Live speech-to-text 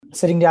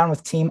Sitting down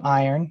with Team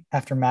Iron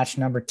after match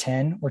number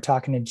 10. We're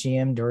talking to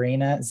GM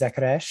Dorina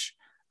Szekeres.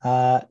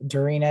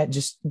 Dorina,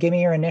 just give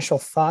me your initial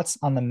thoughts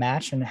on the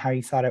match and how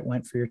you thought it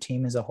went for your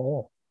team as a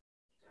whole.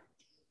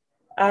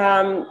 We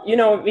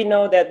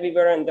know that we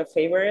weren't the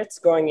favorites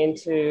going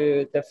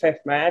into the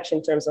fifth match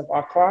in terms of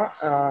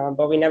Aqua,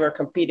 but we never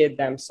competed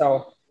them.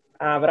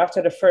 But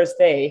after the first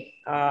day,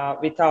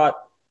 we thought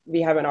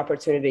we have an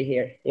opportunity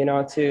here,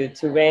 to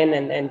win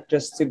and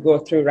just to go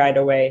through right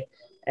away.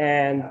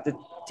 And the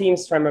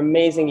teams from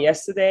amazing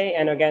yesterday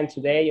and again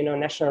today,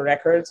 national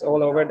records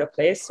all over the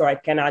place. So I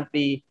cannot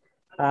be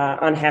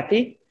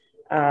unhappy.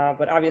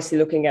 But obviously,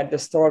 looking at the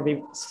score,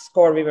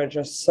 we were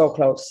just so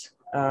close.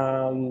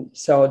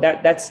 So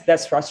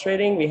that's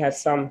frustrating. We had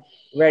some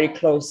very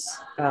close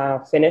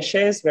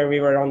finishes where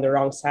we were on the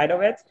wrong side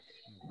of it.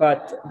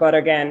 But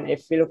again,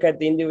 if we look at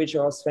the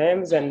individual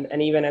swims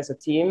and even as a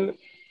team,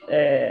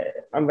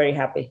 I'm very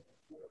happy.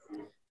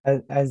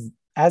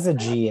 As a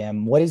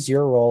GM, what is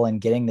your role in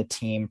getting the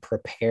team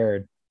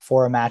prepared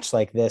for a match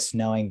like this,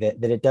 knowing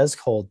that it does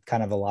hold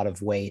kind of a lot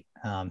of weight,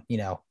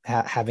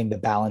 having the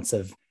balance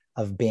of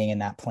being in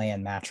that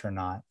play-in match or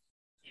not?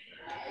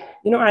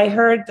 I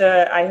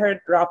heard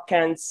Rob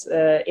Kent's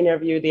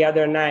interview the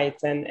other night,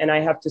 and I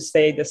have to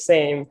say the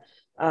same.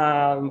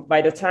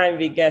 By the time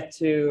we get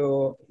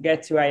to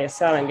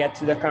ISL and get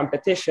to the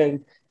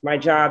competition, my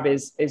job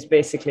is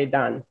basically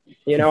done.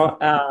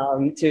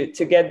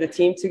 To get the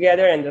team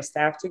together and the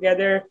staff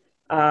together.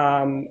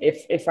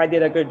 If I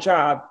did a good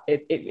job,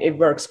 it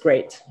works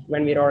great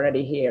when we're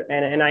already here.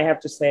 And I have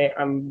to say,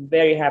 I'm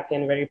very happy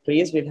and very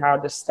pleased with how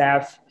the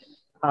staff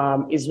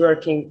is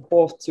working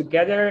both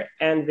together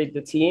and with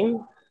the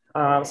team.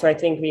 So I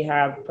think we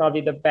have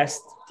probably the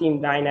best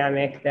team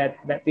dynamic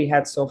that we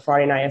had so far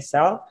in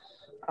ISL.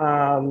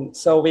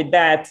 So with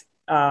that,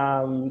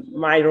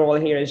 my role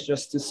here is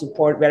just to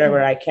support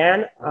wherever I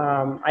can.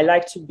 I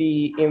like to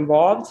be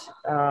involved,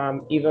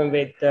 even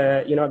with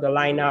the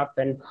lineup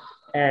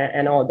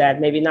and all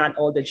that. Maybe not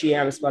all the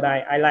GMs, but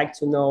I like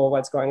to know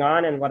what's going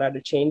on and what are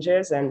the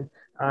changes.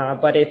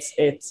 But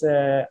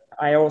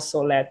I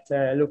also let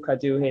Luca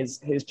do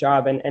his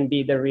job and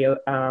be the real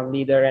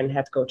leader and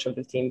head coach of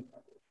the team.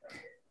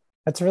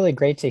 That's really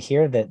great to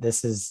hear that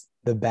this is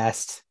the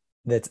best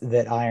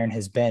that Iron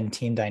has been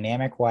team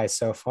dynamic wise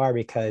so far,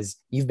 because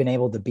you've been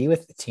able to be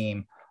with the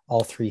team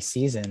all 3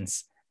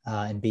 seasons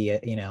and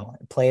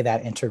play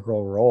that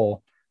integral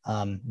role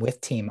with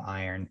Team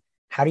Iron.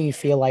 How do you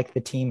feel like the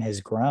team has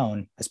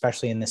grown,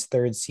 especially in this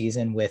 3rd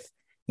season with,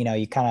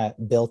 you kind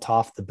of built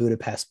off the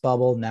Budapest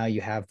bubble. Now you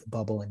have the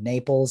bubble in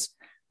Naples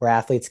where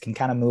athletes can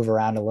kind of move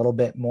around a little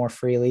bit more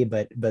freely,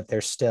 but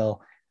there's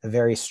still a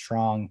very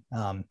strong,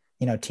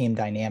 team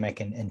dynamic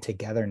and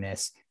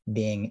togetherness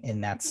being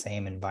in that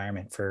same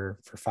environment for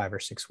 5 or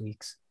 6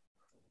 weeks.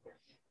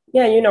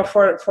 Yeah,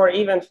 for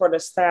even for the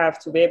staff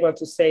to be able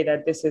to say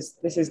that this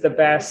is the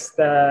best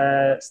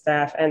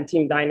staff and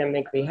team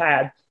dynamic we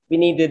had, we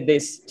needed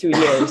this 2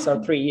 years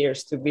or 3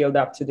 years to build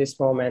up to this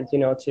moment,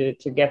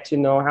 to get to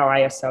know how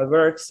ISL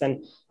works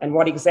and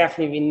what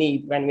exactly we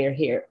need when we're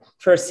here.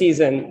 First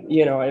season,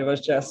 it was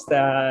just,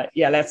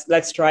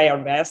 let's try our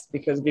best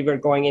because we were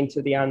going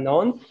into the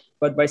unknown.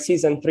 But by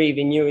season 3,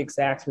 we knew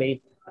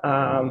exactly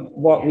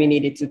what we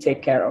needed to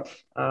take care of,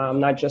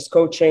 not just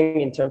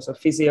coaching in terms of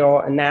physio,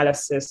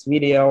 analysis,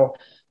 video,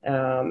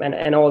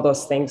 and all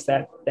those things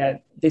that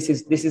this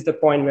is the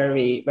point where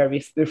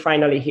we're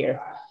finally here.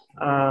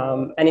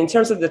 And in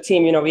terms of the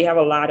team, we have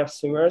a lot of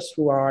swimmers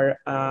who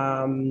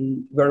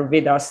were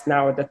with us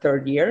now the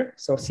 3rd year,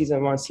 so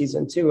season 1,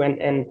 season 2,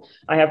 and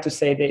I have to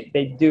say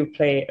they do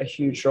play a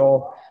huge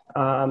role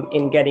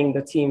in getting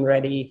the team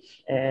ready,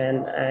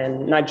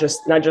 and not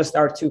just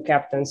our 2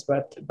 captains,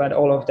 but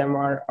all of them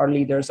are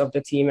leaders of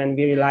the team, and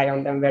we rely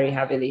on them very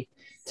heavily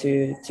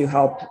to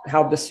help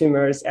the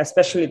swimmers,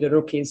 especially the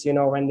rookies.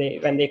 When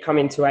they come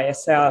into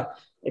ISL,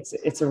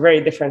 it's a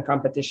very different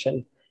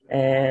competition.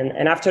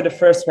 And after the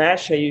first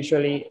match,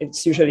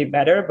 it's usually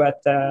better,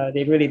 but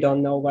they really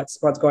don't know what's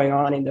going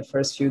on in the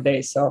first few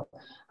days. So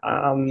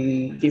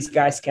these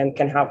guys can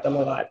help them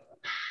a lot.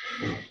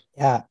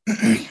 Yeah.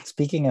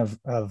 Speaking of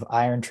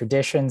Iron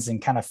traditions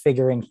and kind of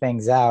figuring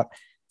things out,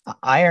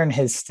 Iron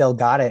has still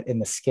got it in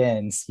the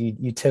skins.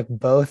 You took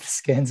both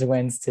skins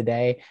wins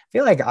today. I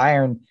feel like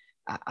Iron,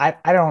 I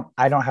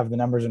don't have the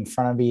numbers in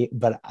front of me,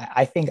 but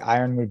I think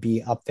Iron would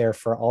be up there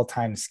for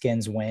all-time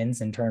skins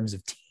wins in terms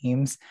of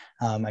teams.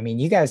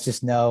 You guys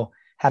just know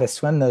how to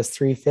swim those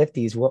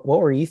 350s. What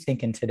were you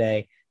thinking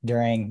today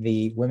during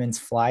the women's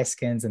fly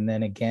skins and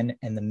then again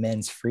in the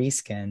men's free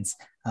skins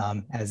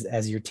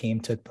as your team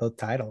took both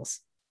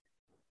titles?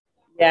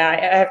 Yeah,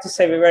 I have to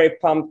say we're very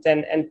pumped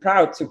and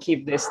proud to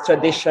keep this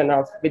tradition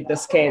with the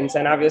skins.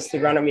 And obviously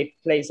Ranomi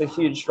plays a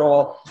huge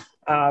role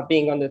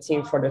being on the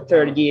team for the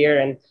 3rd year,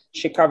 and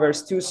she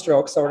covers 2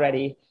 strokes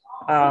already.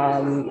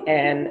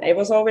 And it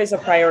was always a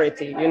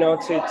priority,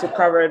 to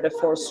cover the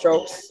 4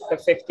 strokes, the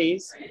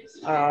 50s,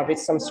 with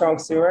some strong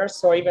swimmers.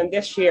 So even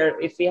this year,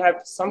 if we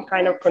have some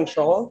kind of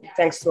control,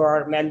 thanks to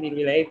our medley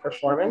relay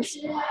performance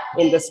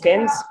in the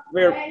skins,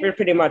 we're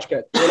pretty much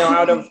good.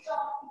 Out of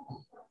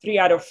 3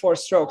 out of 4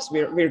 strokes,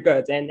 we're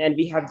good, and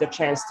we have the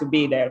chance to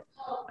be there.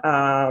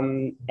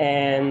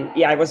 And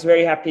yeah, I was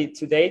very happy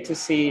today to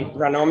see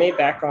Ranomi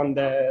back on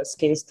the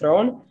skins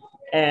throne,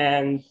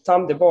 and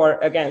Tom DeBoer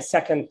again,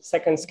 second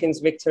skins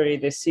victory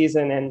this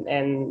season,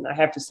 and I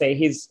have to say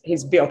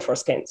he's built for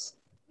skins.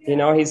 We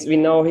know he's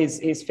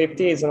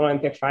 50, he's an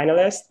Olympic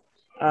finalist.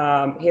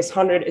 His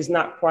 100 is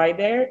not quite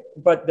there,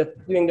 but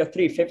doing the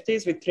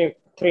 350s with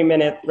 3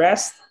 minute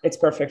rest, it's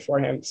perfect for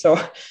him. So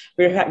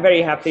we're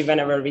very happy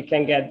whenever we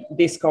can get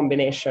this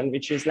combination,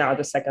 which is now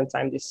the second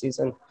time this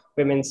season,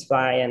 women's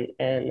fly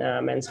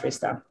and men's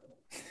freestyle.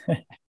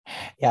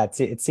 Yeah,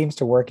 it seems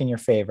to work in your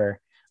favor.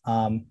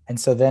 And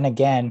so then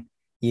again,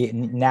 you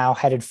now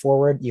headed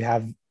forward, you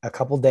have a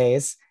couple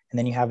days, and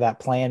then you have that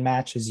play-in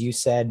match. As you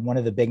said, one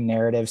of the big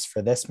narratives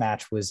for this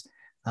match was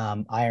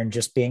Iron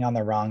just being on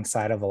the wrong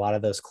side of a lot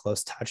of those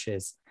close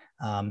touches.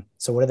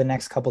 So what do the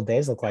next couple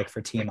days look like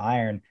for Team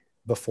Iron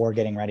before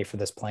getting ready for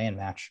this play-in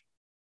match?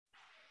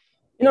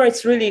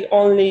 It's really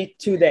only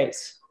 2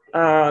 days.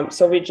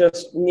 So we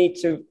just need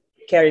to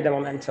carry the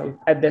momentum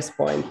at this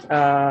point.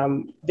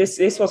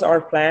 This was our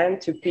plan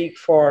to peak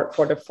for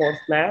the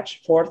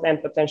fourth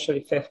and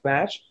potentially fifth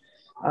match.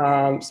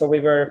 So we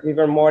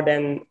were more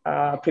than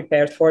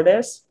prepared for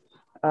this.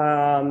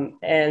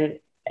 And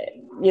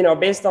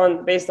based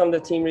on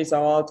the team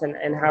result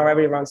and how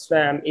everyone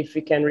swam, if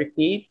we can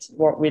repeat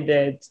what we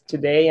did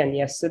today and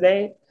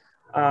yesterday,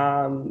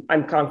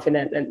 I'm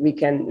confident that we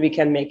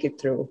can make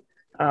it through.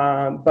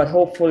 But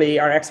hopefully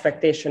our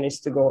expectation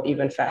is to go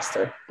even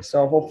faster.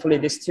 So hopefully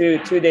this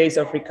two days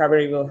of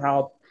recovery will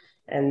help,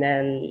 and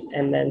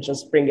then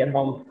just bring it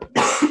home.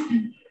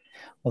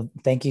 Well,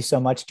 thank you so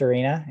much,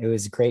 Darina. It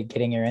was great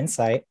getting your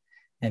insight.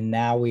 And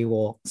now we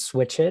will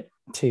switch it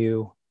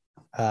to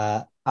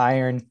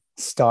Iron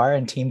star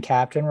and team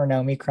captain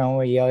Ranomi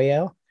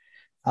Kromowidjojo.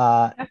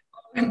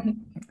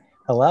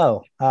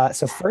 Hello.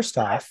 So first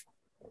off,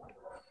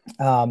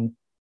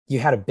 you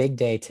had a big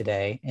day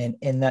today, and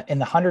in the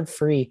 100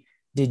 free,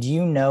 did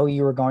you know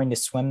you were going to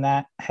swim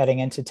that heading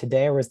into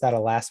today, or was that a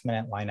last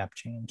minute lineup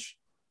change?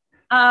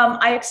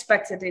 I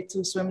expected it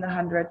to swim the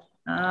 100,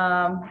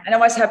 and I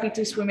was happy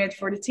to swim it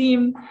for the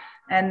team,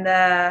 and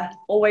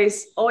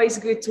always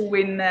good to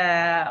win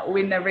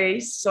a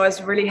race. So I was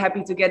really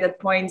happy to get at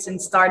points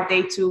and start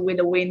day 2 with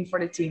a win for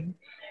the team.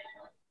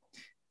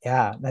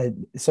 Yeah.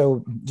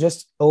 So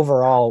just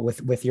overall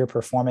with your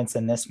performance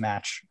in this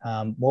match,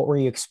 what were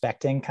you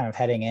expecting kind of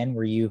heading in?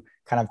 Were you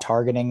kind of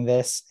targeting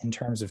this in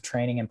terms of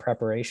training and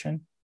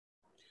preparation?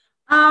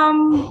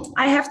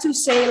 I have to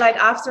say, like,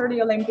 after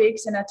the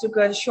Olympics, and I took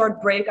a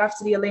short break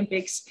after the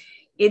Olympics,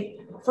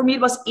 for me,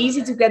 it was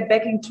easy to get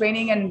back in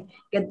training and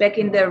get back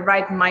in the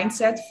right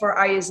mindset for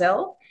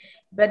ISL.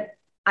 But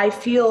I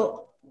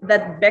feel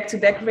that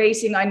back-to-back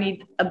racing, I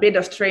need a bit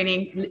of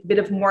training, a bit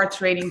of more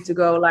training to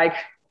go, like,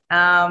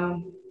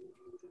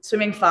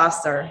 swimming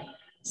faster.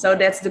 So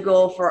that's the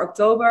goal for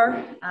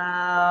October,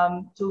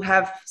 to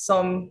have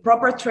some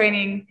proper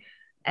training,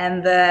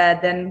 and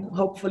then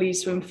hopefully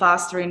swim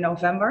faster in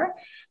November.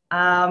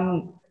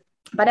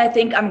 But I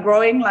think I'm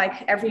growing,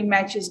 like every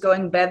match is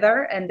going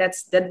better, and that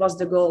was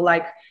the goal,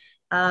 like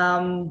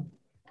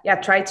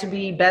try to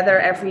be better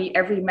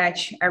every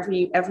match,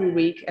 every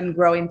week, and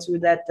grow into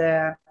that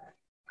the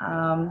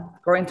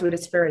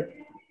spirit.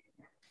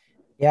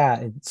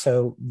 Yeah.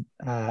 So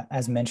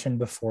as mentioned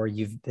before,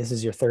 this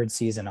is your 3rd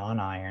season on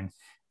Iron,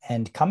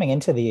 and coming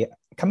into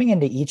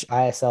each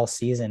ISL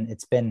season,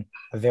 it's been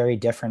a very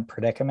different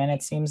predicament.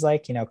 It seems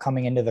like,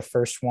 coming into the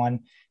first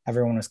one,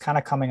 everyone was kind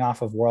of coming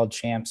off of world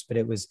champs, but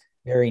it was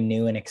very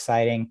new and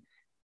exciting.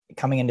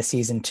 Coming into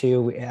season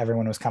 2,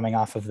 everyone was coming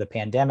off of the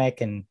pandemic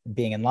and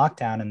being in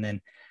lockdown. And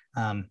then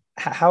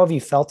how have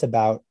you felt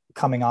about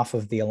coming off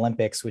of the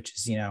Olympics, which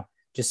is,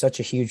 just such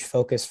a huge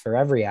focus for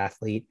every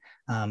athlete,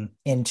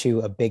 into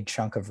a big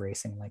chunk of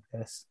racing like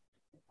this?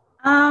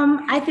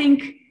 I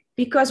think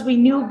because we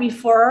knew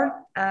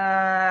before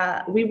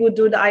we would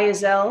do the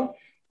ISL,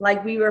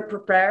 like we were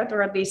prepared,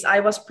 or at least I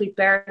was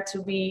prepared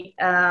to be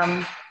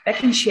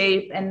back in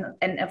shape and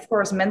of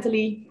course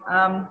mentally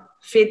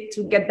fit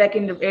to get back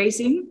in the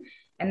racing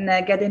and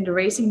get in the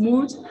racing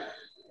mood.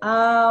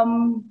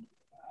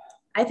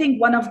 I think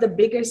one of the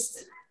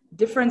biggest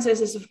differences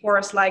is, of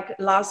course, like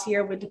last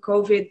year with the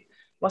COVID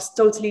was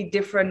totally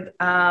different.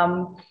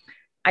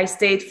 I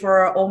stayed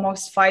for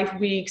almost 5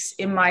 weeks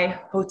in my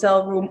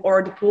hotel room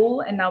or the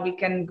pool, and now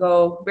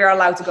we're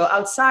allowed to go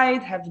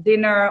outside, have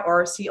dinner,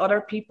 or see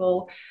other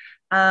people.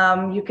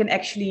 You can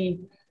actually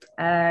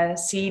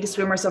see the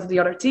swimmers of the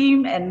other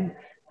team and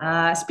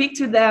speak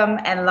to them.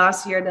 And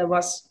last year that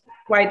was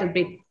quite a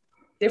bit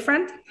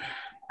different.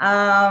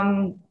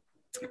 And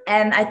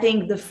I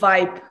think the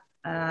vibe,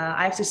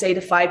 I have to say the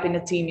vibe in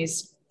the team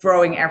is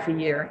growing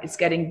every year. It's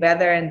getting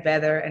better and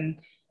better. And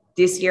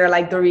this year,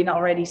 like Dorina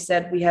already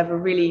said, we have a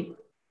really,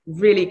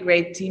 really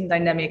great team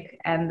dynamic,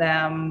 and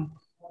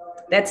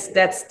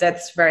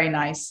that's very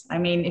nice. I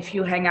mean, if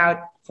you hang out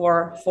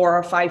for 4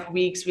 or 5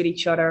 weeks with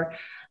each other,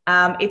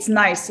 it's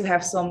nice to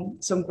have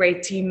some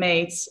great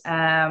teammates,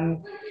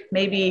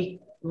 maybe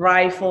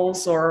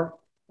rivals, or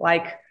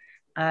like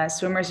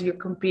swimmers you're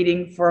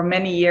competing for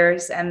many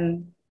years,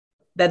 and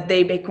that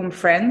they become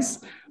friends,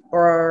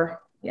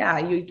 or yeah,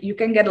 you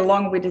can get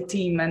along with the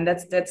team, and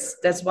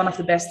that's one of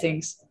the best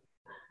things.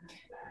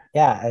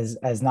 Yeah,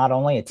 as not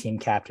only a team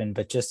captain,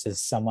 but just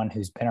as someone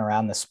who's been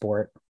around the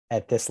sport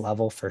at this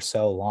level for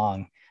so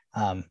long,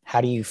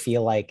 how do you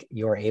feel like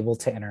you're able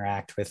to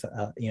interact with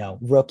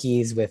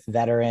rookies, with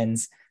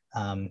veterans?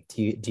 Do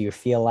you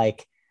feel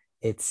like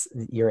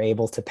you're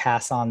able to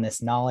pass on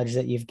this knowledge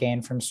that you've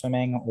gained from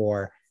swimming,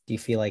 or do you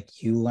feel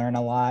like you learn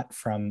a lot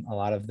from a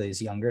lot of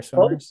these younger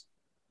swimmers?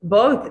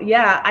 Both,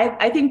 yeah.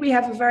 I think we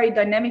have a very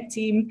dynamic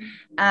team,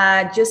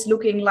 just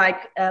looking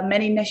like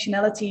many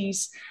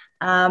nationalities,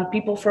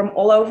 people from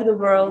all over the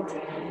world.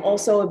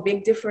 Also, a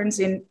big difference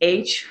in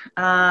age.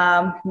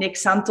 Nick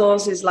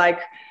Santos is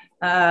like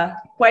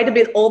quite a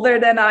bit older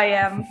than I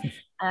am.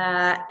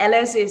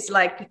 Alice is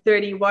like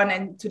 31,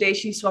 and today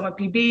she swam a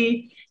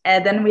PB.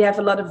 Then we have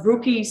a lot of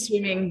rookies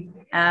swimming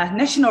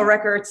national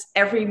records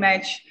every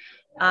match.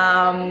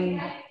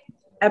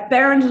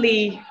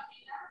 Apparently,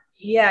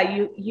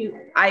 yeah,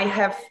 I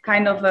have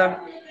kind of a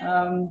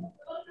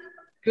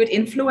good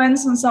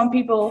influence on some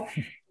people,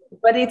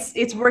 but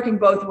it's working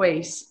both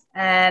ways,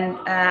 and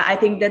I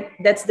think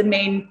that's the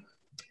main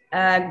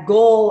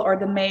goal, or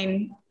the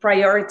main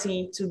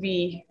priority, to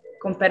be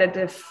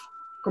competitive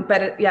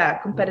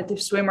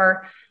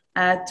swimmer,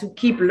 to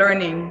keep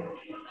learning.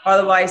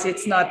 Otherwise,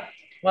 it's not.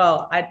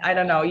 Well, I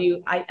don't know.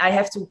 I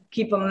have to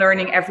keep on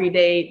learning every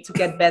day to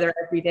get better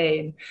every day.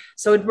 And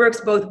so it works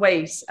both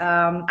ways.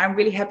 I'm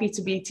really happy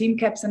to be team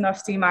captain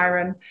of Team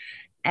Iron.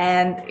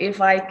 And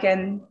if I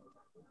can,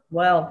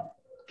 well,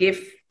 give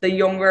the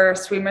younger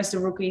swimmers, the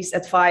rookies,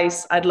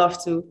 advice, I'd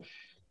love to.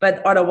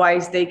 But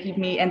otherwise, they keep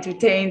me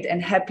entertained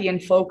and happy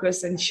and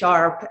focused and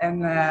sharp.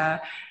 And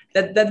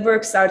that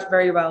works out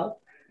very well.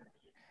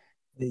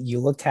 You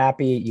looked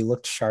happy. You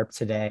looked sharp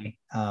today.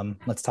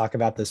 Let's talk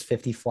about those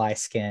 50 fly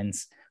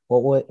skins.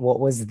 What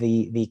was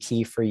the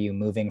key for you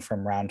moving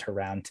from round to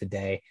round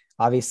today?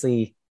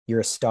 Obviously,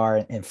 you're a star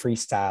in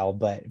freestyle,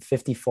 but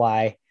 50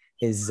 fly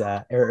is,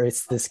 or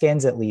it's the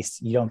skins at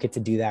least. You don't get to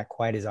do that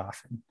quite as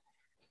often.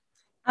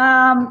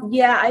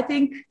 Yeah, I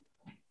think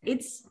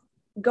it's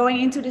going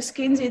into the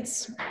skins.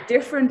 It's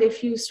different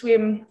if you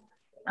swim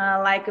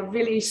like a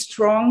really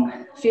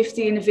strong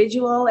 50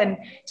 individual, and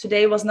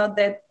today was not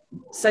that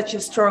such a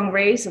strong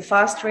race, a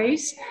fast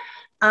race.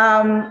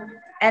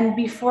 And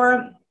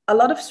before, a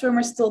lot of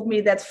swimmers told me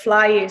that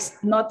fly is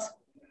not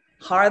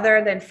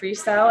harder than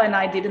freestyle, and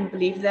I didn't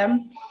believe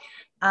them.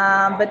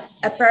 But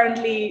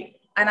apparently,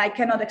 and I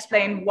cannot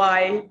explain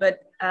why,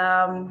 but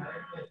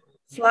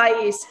fly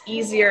is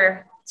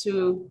easier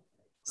to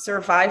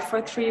survive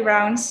for 3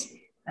 rounds.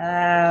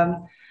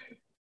 Or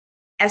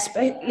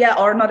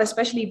not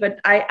especially,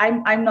 but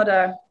I'm not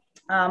a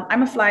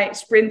I'm a fly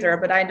sprinter,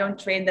 but I don't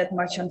train that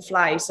much on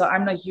fly. So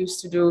I'm not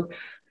used to do,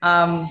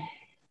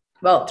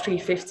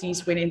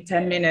 350s within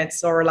 10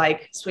 minutes, or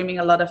like swimming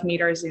a lot of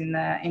meters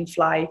in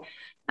fly.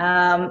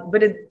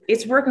 But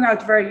it's working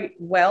out very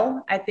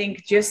well. I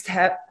think just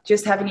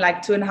having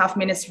like 2.5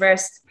 minutes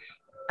rest,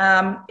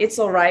 it's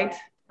all right.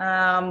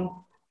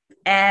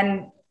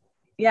 And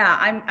yeah,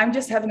 I'm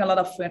just having a lot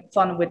of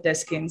fun with the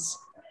skins.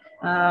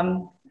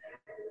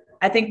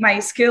 I think my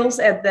skills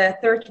at the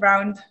third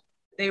round,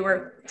 they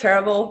were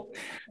terrible.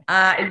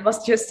 It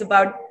was just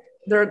about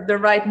the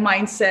right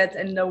mindset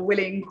and the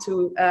willing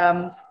to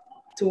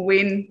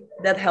win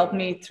that helped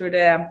me through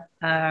to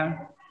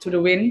the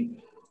win.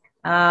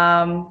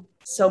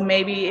 So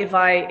maybe if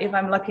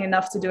I'm lucky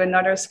enough to do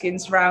another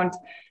skins round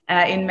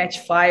in match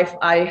 5,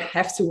 I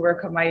have to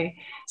work on my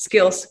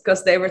skills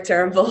because they were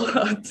terrible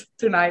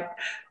tonight.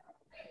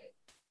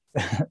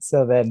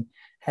 So then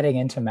heading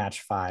into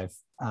match 5,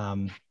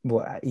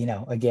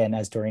 again,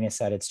 as Dorina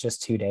said, it's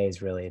just 2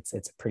 days, really. It's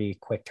a pretty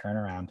quick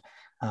turnaround.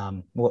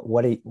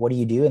 What do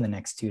you do in the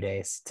next 2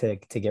 days to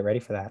get ready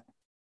for that?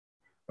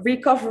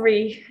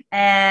 Recovery,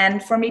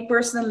 and for me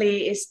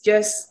personally, it's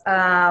just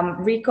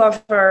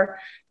recover,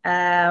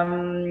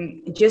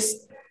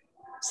 just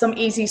some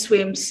easy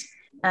swims,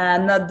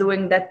 not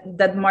doing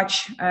that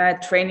much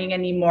training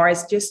anymore.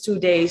 It's just 2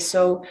 days,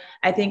 so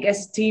I think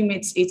as a team,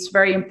 it's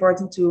very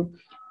important to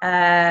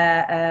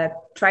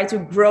try to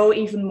grow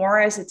even more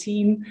as a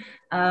team.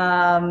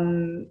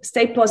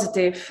 Stay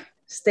positive,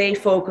 stay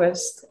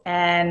focused,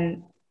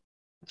 and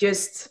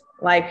just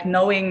like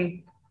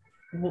knowing,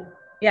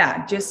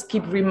 just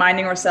keep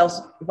reminding ourselves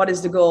what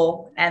is the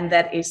goal, and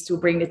that is to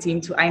bring the team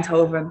to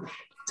Eindhoven,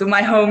 to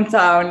my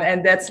hometown.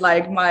 And that's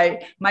like my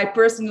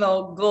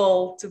personal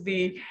goal,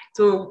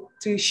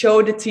 to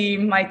show the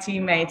team, my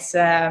teammates,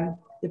 the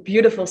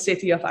beautiful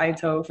city of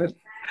Eindhoven.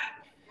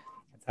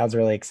 Sounds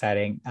really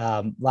exciting.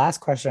 Last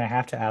question I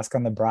have to ask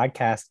on the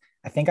broadcast.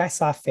 I think I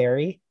saw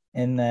Ferry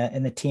in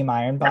the Team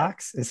Iron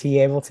box? Is he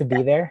able to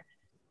be there?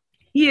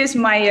 He is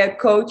my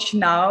coach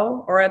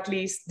now, or at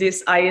least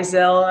this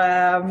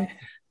ISL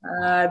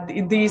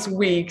these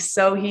weeks.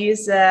 So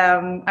he's.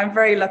 I'm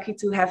very lucky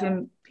to have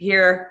him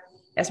here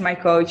as my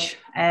coach,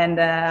 and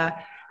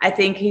I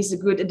think he's a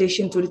good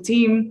addition to the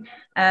team.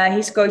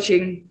 He's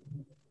coaching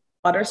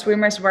other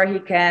swimmers where he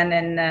can,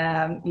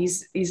 and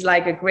he's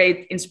like a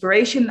great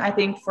inspiration, I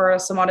think, for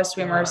some other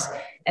swimmers,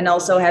 and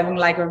also having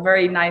like a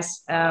very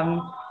nice.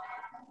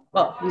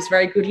 Well, he's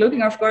very good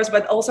looking, of course,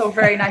 but also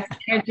very nice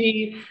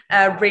energy,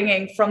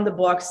 bringing from the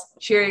box,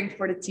 cheering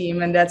for the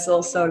team. And that's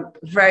also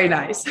very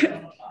nice.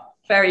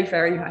 Very,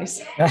 very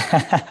nice.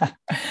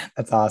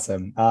 That's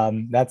awesome.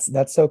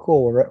 That's so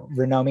cool.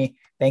 Renomi,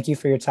 thank you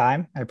for your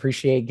time. I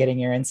appreciate getting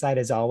your insight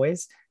as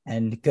always,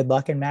 and good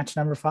luck in match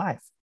number 5.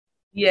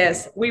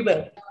 Yes, we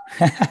will.